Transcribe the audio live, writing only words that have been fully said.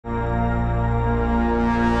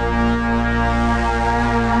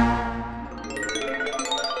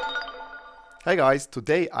Hi guys,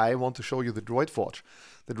 today I want to show you the Droid Forge.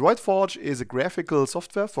 The Droid Forge is a graphical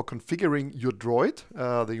software for configuring your droid,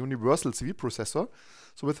 the universal CV processor.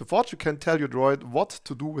 So with the Forge you can tell your droid what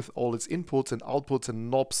to do with all its inputs and outputs and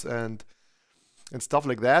knobs and stuff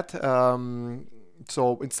like that.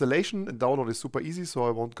 So installation and download is super easy, so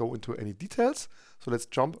I won't go into any details. So let's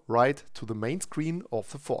jump right to the main screen of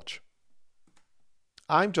the Forge.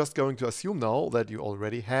 I'm just going to assume now that you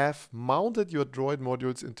already have mounted your droid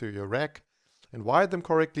modules into your rack and wired them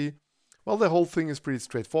correctly. Well, the whole thing is pretty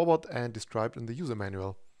straightforward and described in the user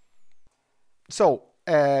manual. So,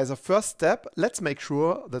 as a first step, let's make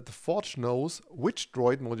sure that the Forge knows which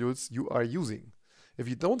droid modules you are using. If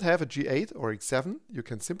you don't have a G8 or X7, you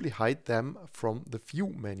can simply hide them from the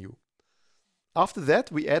View menu. After that,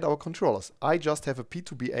 we add our controllers. I just have a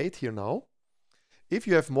P2B8 here now. If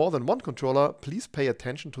you have more than one controller, please pay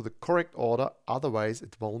attention to the correct order, otherwise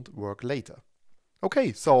it won't work later.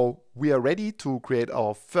 Okay, so we are ready to create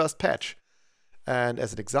our first patch. And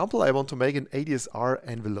as an example, I want to make an ADSR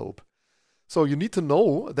envelope. So you need to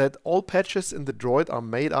know that all patches in the droid are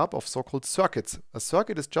made up of so-called circuits. A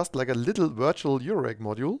circuit is just like a little virtual Eurorack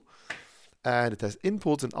module, and it has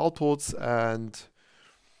inputs and outputs, and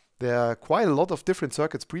there are quite a lot of different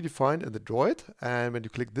circuits predefined in the droid. And when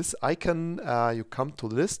you click this icon, you come to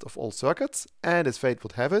the list of all circuits, and as fate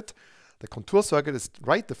would have it, the contour circuit is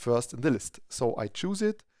right the first in the list. So I choose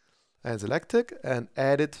it and select it and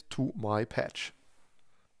add it to my patch.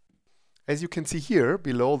 As you can see here,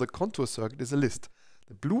 below the contour circuit is a list.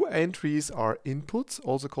 The blue entries are inputs,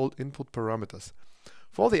 also called input parameters.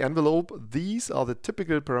 For the envelope, these are the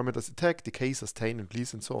typical parameters: attack, decay, sustain, and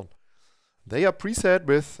release, and so on. They are preset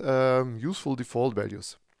with useful default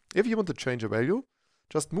values. If you want to change a value,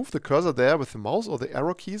 just move the cursor there with the mouse or the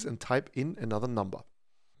arrow keys and type in another number.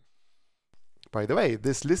 By the way,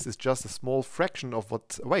 this list is just a small fraction of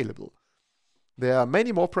what's available. There are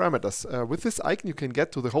many more parameters. With this icon you can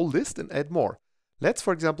get to the whole list and add more. Let's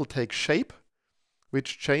for example take shape,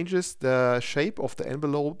 which changes the shape of the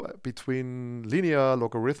envelope between linear,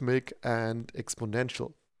 logarithmic and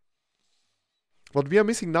exponential. What we are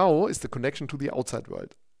missing now is the connection to the outside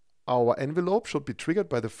world. Our envelope should be triggered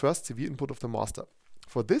by the first CV input of the master.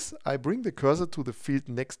 For this, I bring the cursor to the field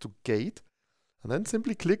next to gate and then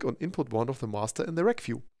simply click on input 1 of the master in the rack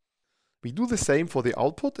view. We do the same for the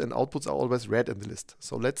output, and outputs are always red in the list.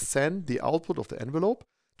 So let's send the output of the envelope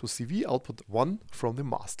to CV output 1 from the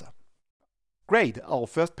master. Great, our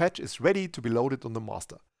first patch is ready to be loaded on the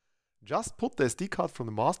master. Just put the SD card from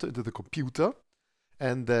the master into the computer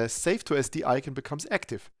and the Save to SD icon becomes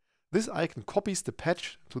active. This icon copies the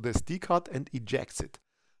patch to the SD card and ejects it.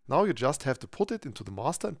 Now you just have to put it into the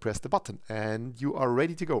master and press the button, and you are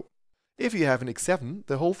ready to go. If you have an X7,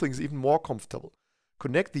 the whole thing is even more comfortable.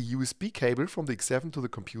 Connect the USB cable from the X7 to the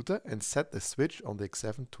computer and set the switch on the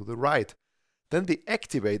X7 to the right. Then the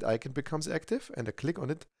Activate icon becomes active, and a click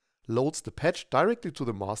on it loads the patch directly to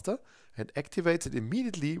the master and activates it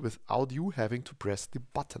immediately without you having to press the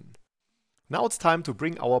button. Now it's time to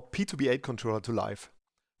bring our P2B8 controller to life.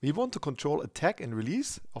 We want to control attack and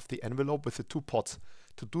release of the envelope with the two pots.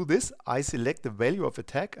 To do this, I select the value of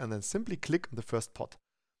attack and then simply click on the first pot.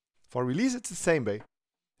 For release it's the same way.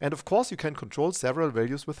 And of course you can control several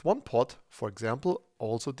values with one pot, for example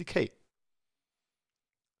also decay.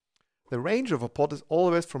 The range of a pot is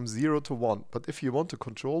always from 0 to 1, but if you want to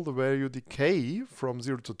control the value decay from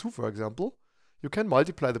 0 to 2 for example, you can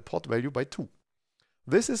multiply the pot value by 2.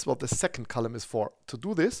 This is what the second column is for. To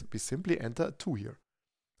do this, we simply enter a 2 here.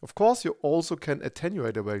 Of course you also can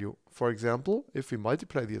attenuate a value. For example, if we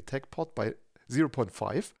multiply the attack pot by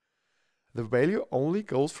 0.5, the value only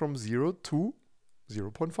goes from 0 to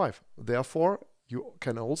 0.5. Therefore, you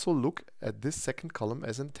can also look at this second column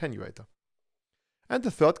as an attenuator. And the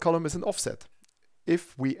third column is an offset.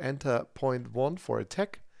 If we enter 0.1 for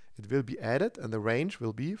attack, it will be added and the range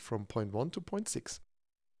will be from 0.1 to 0.6.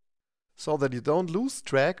 So that you don't lose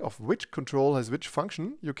track of which control has which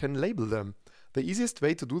function, you can label them. The easiest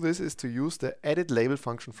way to do this is to use the Edit Label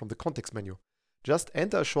function from the context menu. Just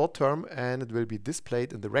enter a short term and it will be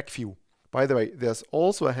displayed in the rack view. By the way, there's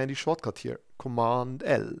also a handy shortcut here, Command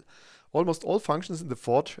L. Almost all functions in the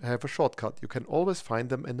Forge have a shortcut. You can always find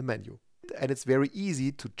them in the menu. And it's very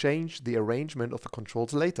easy to change the arrangement of the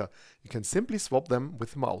controls later. You can simply swap them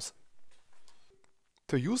with the mouse.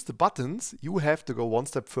 To use the buttons, you have to go one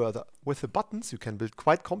step further. With the buttons, you can build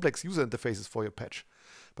quite complex user interfaces for your patch.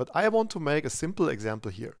 But I want to make a simple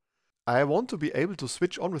example here. I want to be able to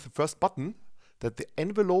switch on with the first button that the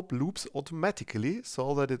envelope loops automatically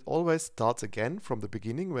so that it always starts again from the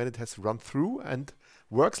beginning when it has run through and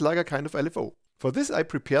works like a kind of LFO. For this I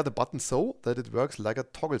prepare the button so that it works like a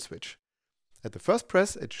toggle switch. At the first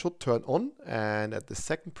press it should turn on, and at the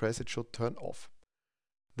second press it should turn off.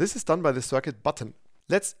 This is done by the circuit button.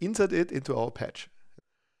 Let's insert it into our patch.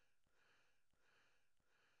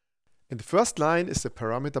 In the first line is the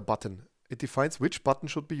parameter button. It defines which button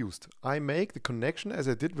should be used. I make the connection as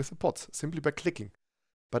I did with the pods, simply by clicking.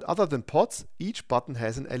 But other than pods, each button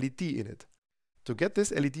has an LED in it. To get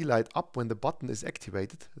this LED light up when the button is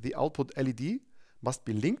activated, the output LED must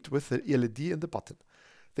be linked with the LED in the button.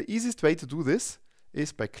 The easiest way to do this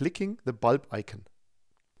is by clicking the bulb icon.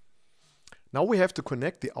 Now we have to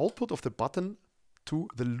connect the output of the button to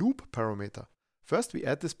the loop parameter. First we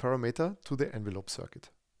add this parameter to the envelope circuit.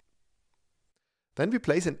 Then we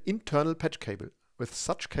place an internal patch cable. With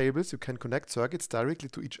such cables you can connect circuits directly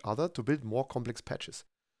to each other to build more complex patches.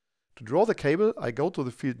 To draw the cable, I go to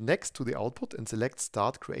the field next to the output and select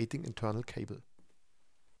Start Creating Internal Cable.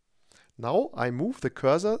 Now I move the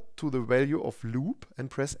cursor to the value of loop and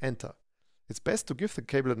press Enter. It's best to give the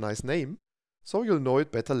cable a nice name, so you'll know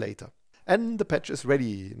it better later. And the patch is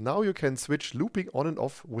ready. Now you can switch looping on and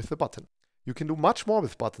off with the button. You can do much more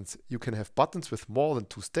with buttons. You can have buttons with more than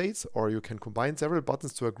 2 states, or you can combine several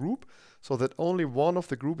buttons to a group so that only one of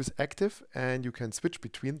the group is active, and you can switch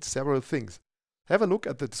between several things. Have a look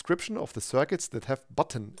at the description of the circuits that have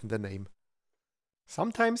button in their name.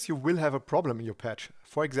 Sometimes you will have a problem in your patch.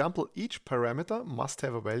 For example, each parameter must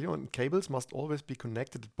have a value and cables must always be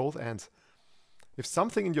connected at both ends. If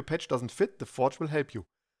something in your patch doesn't fit, the Forge will help you.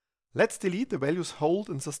 Let's delete the values hold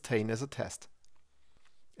and sustain as a test.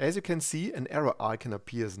 As you can see, an error icon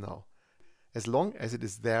appears now. As long as it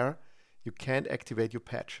is there, you can't activate your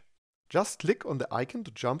patch. Just click on the icon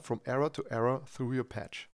to jump from error to error through your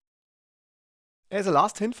patch. As a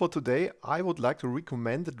last hint for today, I would like to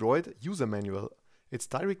recommend the Droid user manual. It's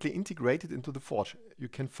directly integrated into the Forge. You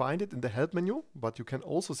can find it in the help menu, but you can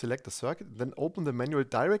also select a circuit and then open the manual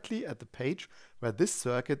directly at the page where this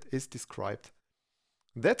circuit is described.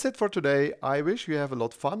 That's it for today. I wish you have a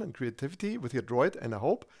lot of fun and creativity with your Droid, and I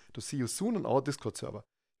hope to see you soon on our Discord server.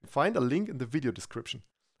 Find a link in the video description.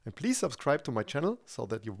 And please subscribe to my channel so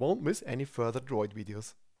that you won't miss any further Droid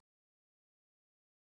videos.